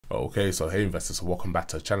Okay, so hey investors, so welcome back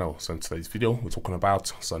to the channel. So in today's video, we're talking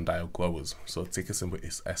about Sundial growers. So ticker symbol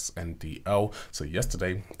is SNDL. So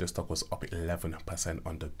yesterday, the stock was up 11%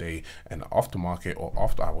 on the day, and after market or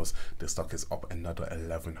after hours, the stock is up another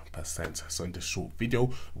 11%. So in this short video,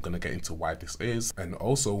 we're gonna get into why this is, and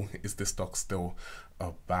also is this stock still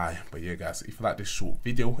a buy. But yeah guys, if you like this short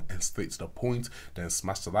video and straight to the point, then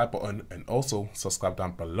smash the like button and also subscribe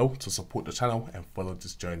down below to support the channel and follow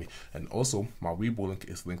this journey. And also my Webull link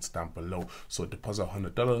is linked down below, so deposit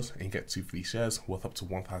 $100 and get 2 free shares worth up to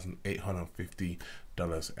 $1,850.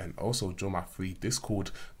 And also join my free Discord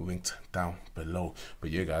linked down below. But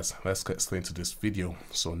yeah guys, let's get straight into this video,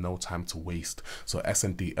 so no time to waste. So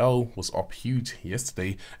SNDL was up huge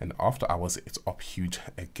yesterday, and after hours it's up huge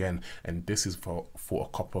again, and this is for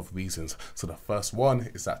a couple of reasons. So the first one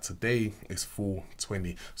is that today is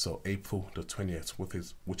 4/20, so April the 20th,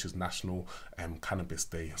 which is National Cannabis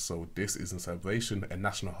Day. So this is in celebration, a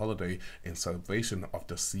national holiday in celebration of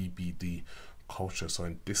the CBD culture. So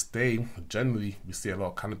in this day, generally we see a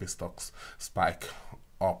lot of cannabis stocks spike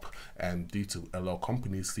up, and due to a lot of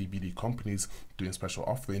companies, CBD companies, doing special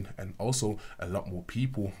offering, and also a lot more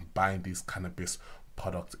people buying these cannabis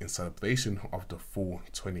products in celebration of the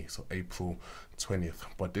 4/20, so April 20th.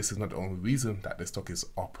 But this is not the only reason that the stock is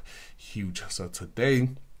up huge. So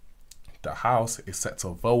today, the House is set to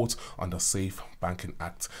vote on the Safe Banking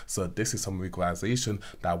Act. So this is some legalization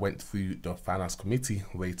that went through the Finance Committee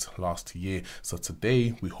late last year. So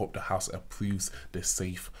today we hope the House approves the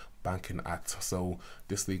Safe Banking Act. So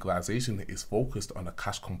this legalization is focused on the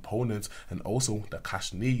cash component and also the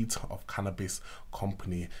cash needs of cannabis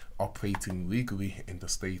company operating legally in the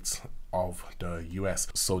states of the US.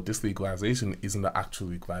 So this legalization isn't the actual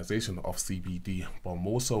legalization of CBD, but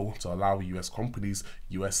more so to allow US companies,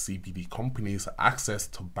 US CBD companies, access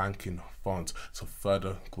to banking funds to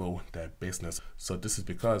further grow their business. So this is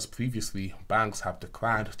because previously banks have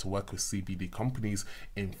declined to work with CBD companies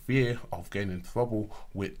in fear of getting in trouble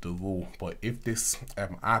with the law. But if this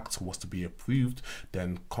act was to be approved,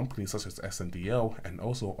 then companies such as SNDL and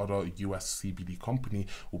also other US CBD company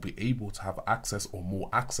will be able to have access or more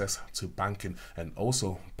access to banking and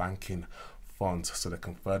also banking funds, so they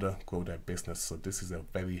can further grow their business. So this is a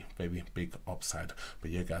very big upside.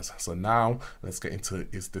 But yeah guys, so now let's get into,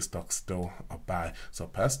 is this stock still a buy? So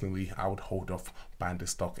personally, I would hold off buying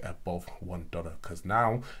this stock above $1, because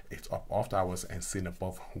now it's up after hours and seen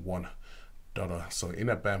above $1. So in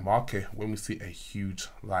a bear market, when we see a huge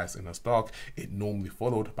rise in a stock, it normally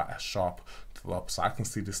followed by a sharp drop. So I can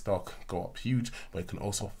see this stock go up huge, but it can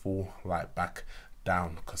also fall right back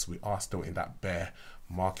down because we are still in that bear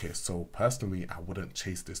market. So personally, I wouldn't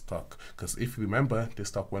chase this stock, because if you remember, this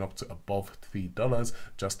stock went up to above $3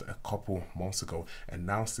 just a couple months ago, and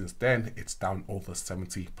now since then it's down over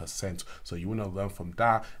 70%. So you want to learn from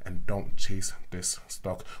that and don't chase this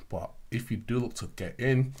stock. But if you do look to get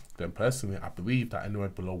in, then personally I believe that anywhere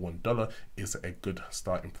below $1 is a good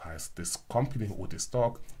starting price. This company or this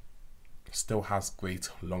stock still has great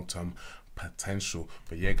long-term potential.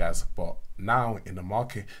 But yeah guys, but now in the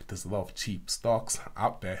market there's a lot of cheap stocks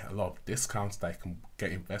out there, a lot of discounts that you can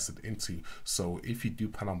get invested into. So if you do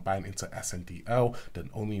plan on buying into SNDL, then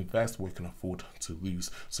only invest where you can afford to lose.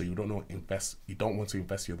 So you don't want to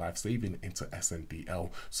invest your life saving into SNDL.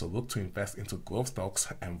 So look to invest into growth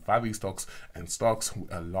stocks and value stocks and stocks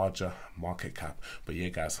with a larger market cap. But yeah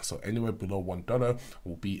guys, so anywhere below $1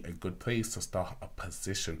 will be a good place to start a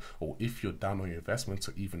position, or if you're down on your investment,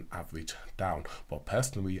 to even average down. But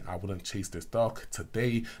personally, I wouldn't chase this stock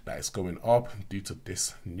today that is going up due to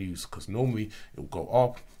this news, because normally it will go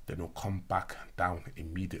up, then it'll come back down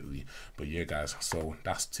immediately. But yeah guys, so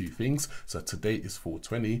that's two things. So today is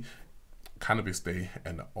 4/20, Cannabis Day,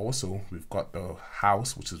 and also we've got the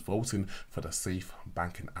House which is voting for the Safe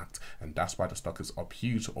Banking Act, and that's why the stock is up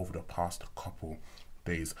huge over the past couple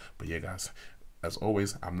days. But yeah guys, as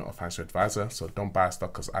always, I'm not a financial advisor, so don't buy a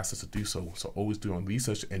stock because I said to do so. So always do your own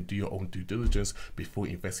research and do your own due diligence before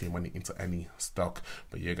investing your money into any stock.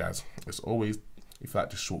 But yeah guys, as always, if you like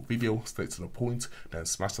this short video, straight to the point, then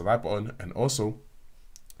smash the like button and also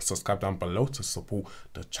subscribe down below to support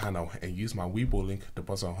the channel, and use my Webull link,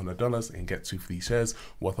 deposit $100 and get 2 free shares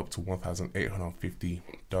worth up to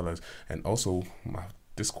 $1,850. And also my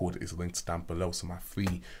Discord is linked down below, so my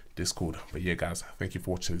free Discord. But yeah guys, thank you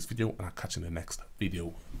for watching this video, and I'll catch you in the next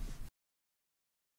video.